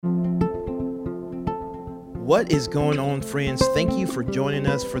What is going on, friends? Thank you for joining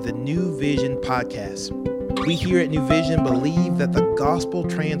us for the New Vision podcast. We here at New Vision believe that the gospel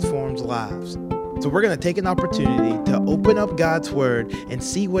transforms lives. So we're going to take an opportunity to open up God's word and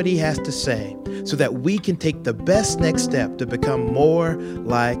see what he has to say so that we can take the best next step to become more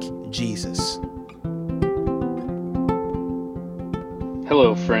like Jesus.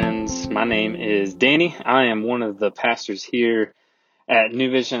 Hello, friends. My name is Danny. I am one of the pastors here at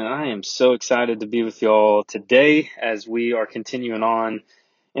New Vision, and I am so excited to be with y'all today as we are continuing on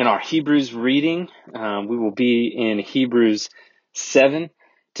in our Hebrews reading. We will be in Hebrews 7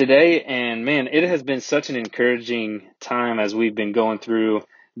 today, and man, it has been such an encouraging time as we've been going through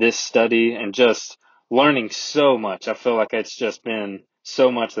this study and just learning so much. I feel like it's just been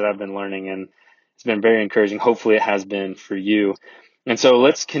so much that I've been learning, and it's been very encouraging. Hopefully it has been for you. And so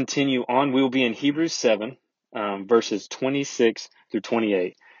let's continue on. We will be in Hebrews 7, verses 26 through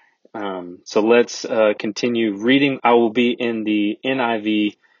 28. So let's continue reading. I will be in the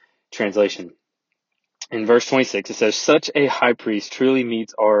NIV translation. In verse 26, it says, "Such a high priest truly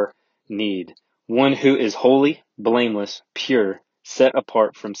meets our need, one who is holy, blameless, pure, set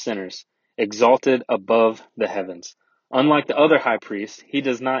apart from sinners, exalted above the heavens. Unlike the other high priests, he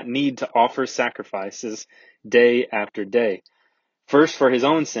does not need to offer sacrifices day after day, first for his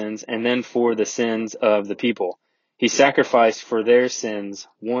own sins and then for the sins of the people. He sacrificed for their sins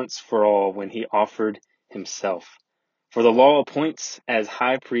once for all when he offered himself. For the law appoints as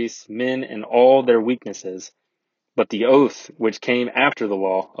high priests men in all their weaknesses, but the oath which came after the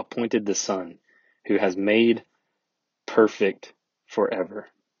law appointed the Son, who has made perfect forever."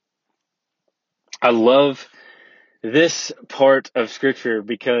 I love this part of scripture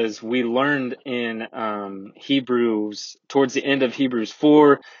because we learned in Hebrews, towards the end of Hebrews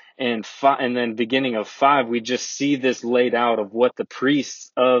 4 and 5, and then beginning of 5, we just see this laid out of what the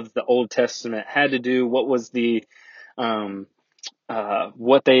priests of the Old Testament had to do, what was the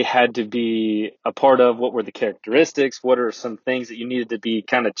what they had to be a part of, what were the characteristics, what are some things that you needed to be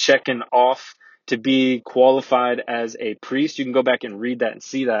kind of checking off to be qualified as a priest. You can go back and read that and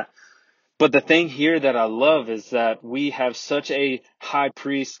see that. But the thing here that I love is that we have such a high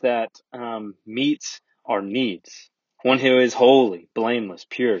priest that meets our needs. One who is holy, blameless,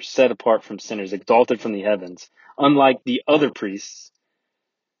 pure, set apart from sinners, exalted from the heavens. Unlike the other priests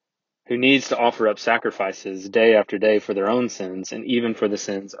who needs to offer up sacrifices day after day for their own sins and even for the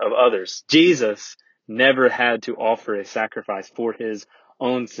sins of others. Jesus never had to offer a sacrifice for his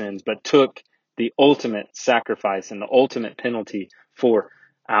own sins, but took the ultimate sacrifice and the ultimate penalty for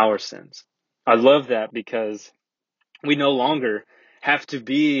our sins. I love that because we no longer have to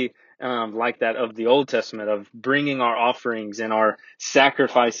be like that of the Old Testament, of bringing our offerings and our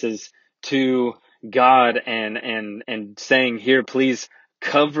sacrifices to God and saying, "Here, please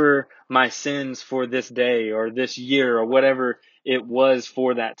cover my sins for this day or this year," or whatever it was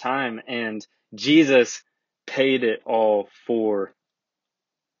for that time. And Jesus paid it all for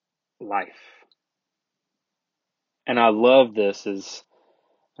life. And I love this is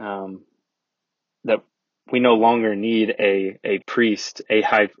that we no longer need a priest,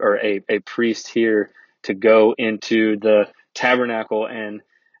 a priest here to go into the tabernacle and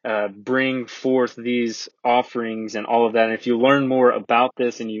bring forth these offerings and all of that. And if you learn more about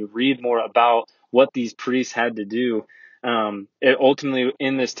this and you read more about what these priests had to do, it ultimately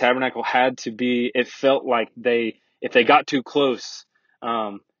in this tabernacle had to be, it felt like if they got too close,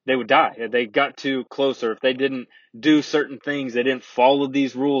 they would die. If they got too close, or if they didn't do certain things, they didn't follow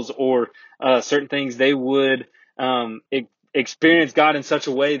these rules or certain things, they would experience God in such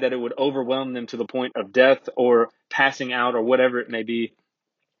a way that it would overwhelm them to the point of death or passing out or whatever it may be.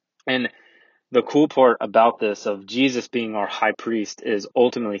 And the cool part about this, of Jesus being our high priest, is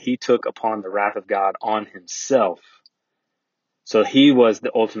ultimately he took upon the wrath of God on himself. So he was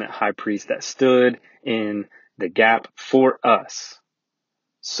the ultimate high priest that stood in the gap for us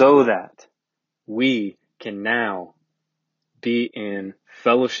so that we can now be in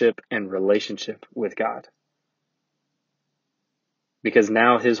fellowship and relationship with God. Because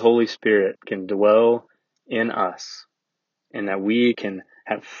now his Holy Spirit can dwell in us and that we can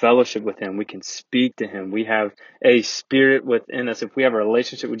have fellowship with him. We can speak to him. We have a spirit within us. If we have a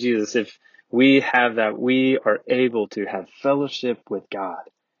relationship with Jesus, if we have that, we are able to have fellowship with God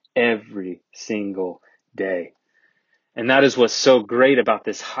every single day. And that is what's so great about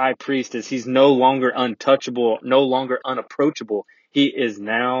this high priest, is he's no longer untouchable, no longer unapproachable. We are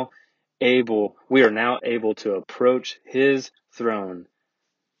now able to approach his throne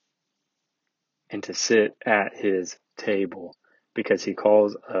and to sit at his table, because he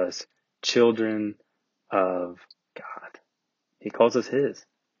calls us children of God. He calls us his.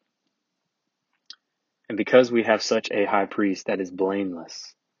 And because we have such a high priest that is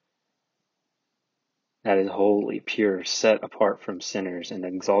blameless, that is holy, pure, set apart from sinners, and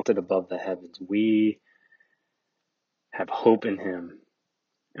exalted above the heavens, we have hope in him,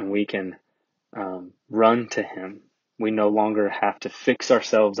 and we can run to him. We no longer have to fix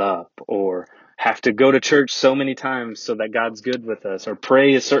ourselves up or have to go to church so many times so that God's good with us, or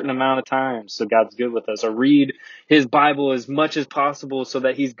pray a certain amount of times so God's good with us, or read his Bible as much as possible so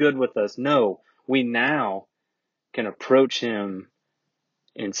that he's good with us. No, we now can approach him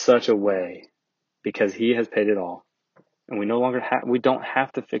in such a way because he has paid it all. And we don't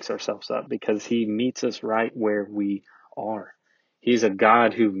have to fix ourselves up because he meets us right where we are. He's a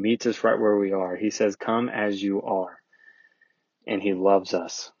God who meets us right where we are. He says, come as you are. And he loves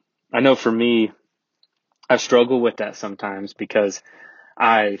us. I know for me, I struggle with that sometimes because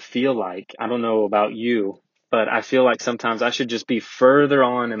I feel like, I don't know about you, but I feel like sometimes I should just be further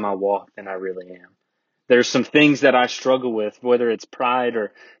on in my walk than I really am. There's some things that I struggle with, whether it's pride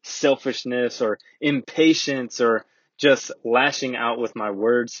or selfishness or impatience or just lashing out with my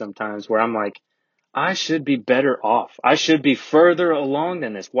words sometimes, where I'm like, I should be better off. I should be further along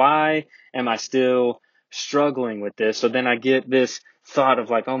than this. Why am I still struggling with this? So then I get this thought of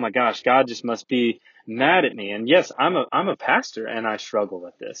like, oh my gosh, God just must be mad at me. And yes, I'm a pastor and I struggle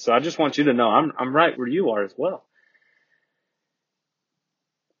with this. So I just want you to know I'm right where you are as well.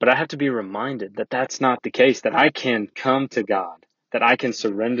 But I have to be reminded that that's not the case, that I can come to God, that I can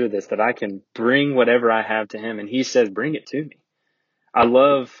surrender this, that I can bring whatever I have to him. And he says, bring it to me. I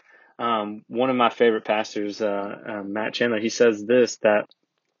love one of my favorite pastors, Matt Chandler. He says this, that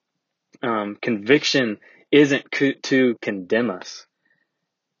conviction isn't to condemn us.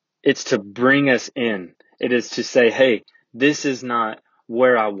 It's to bring us in. It is to say, hey, this is not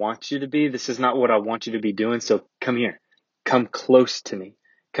where I want you to be. This is not what I want you to be doing. So come here. Come close to me.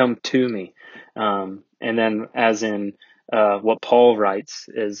 Come to me. And then as in what Paul writes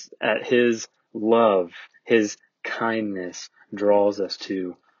is at his love, his kindness draws us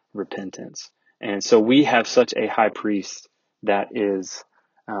to repentance. And so we have such a high priest that is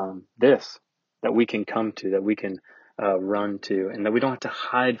that we can come to, that we can run to, and that we don't have to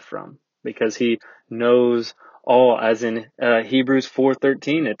hide from, because he knows all. As in Hebrews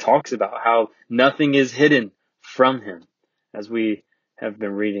 4:13, it talks about how nothing is hidden from him, as we have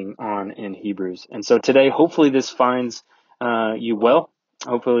been reading on in Hebrews. And so today, hopefully this finds you well.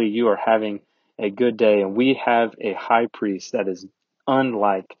 Hopefully you are having a good day, and we have a high priest that is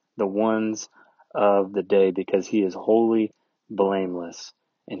unlike the ones of the day, because he is holy, blameless,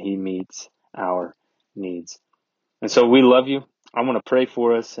 and he meets our needs. And so we love you. I want to pray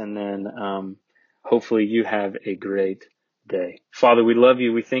for us, and then hopefully you have a great day. Father, we love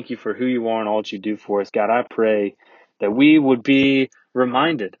you. We thank you for who you are and all that you do for us. God, I pray that we would be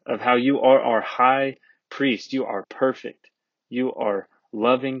reminded of how you are our high priest. You are perfect. You are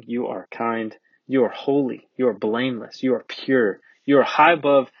loving. You are kind. You are holy. You are blameless. You are pure. You are high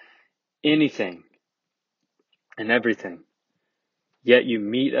above anything and everything. Yet you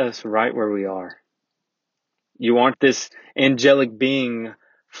meet us right where we are. You aren't this angelic being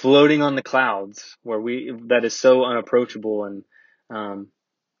floating on the clouds that is so unapproachable. And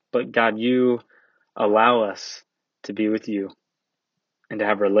but God, you allow us to be with you and to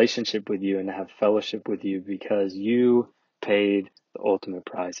have a relationship with you and to have fellowship with you, because you paid the ultimate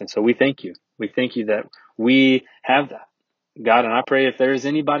price. And so we thank you. We thank you that we have that, God. And I pray if there is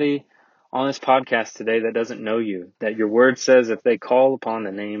anybody on this podcast today that doesn't know you, that your word says if they call upon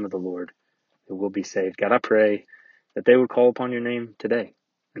the name of the Lord, they will be saved. God, I pray that they would call upon your name today.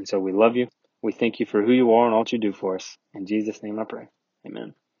 And so we love you. We thank you for who you are and all that you do for us. In Jesus' name I pray.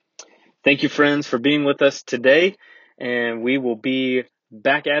 Amen. Thank you, friends, for being with us today. And we will be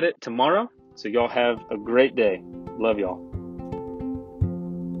back at it tomorrow. So y'all have a great day. Love y'all.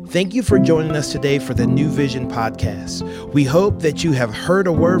 Thank you for joining us today for the New Vision podcast. We hope that you have heard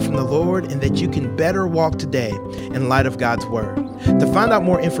a word from the Lord and that you can better walk today in light of God's word. To find out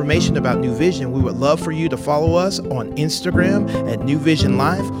more information about New Vision, we would love for you to follow us on Instagram at New Vision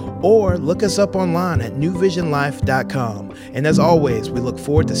Life, or look us up online at newvisionlife.com. And as always, we look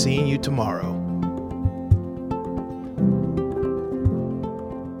forward to seeing you tomorrow.